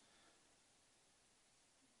lives.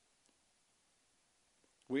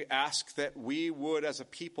 We ask that we would, as a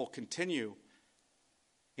people, continue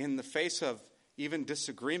in the face of even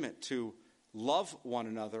disagreement to love one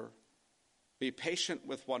another, be patient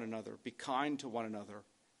with one another, be kind to one another,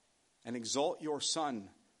 and exalt your Son,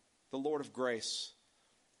 the Lord of grace.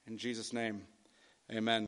 In Jesus' name, amen.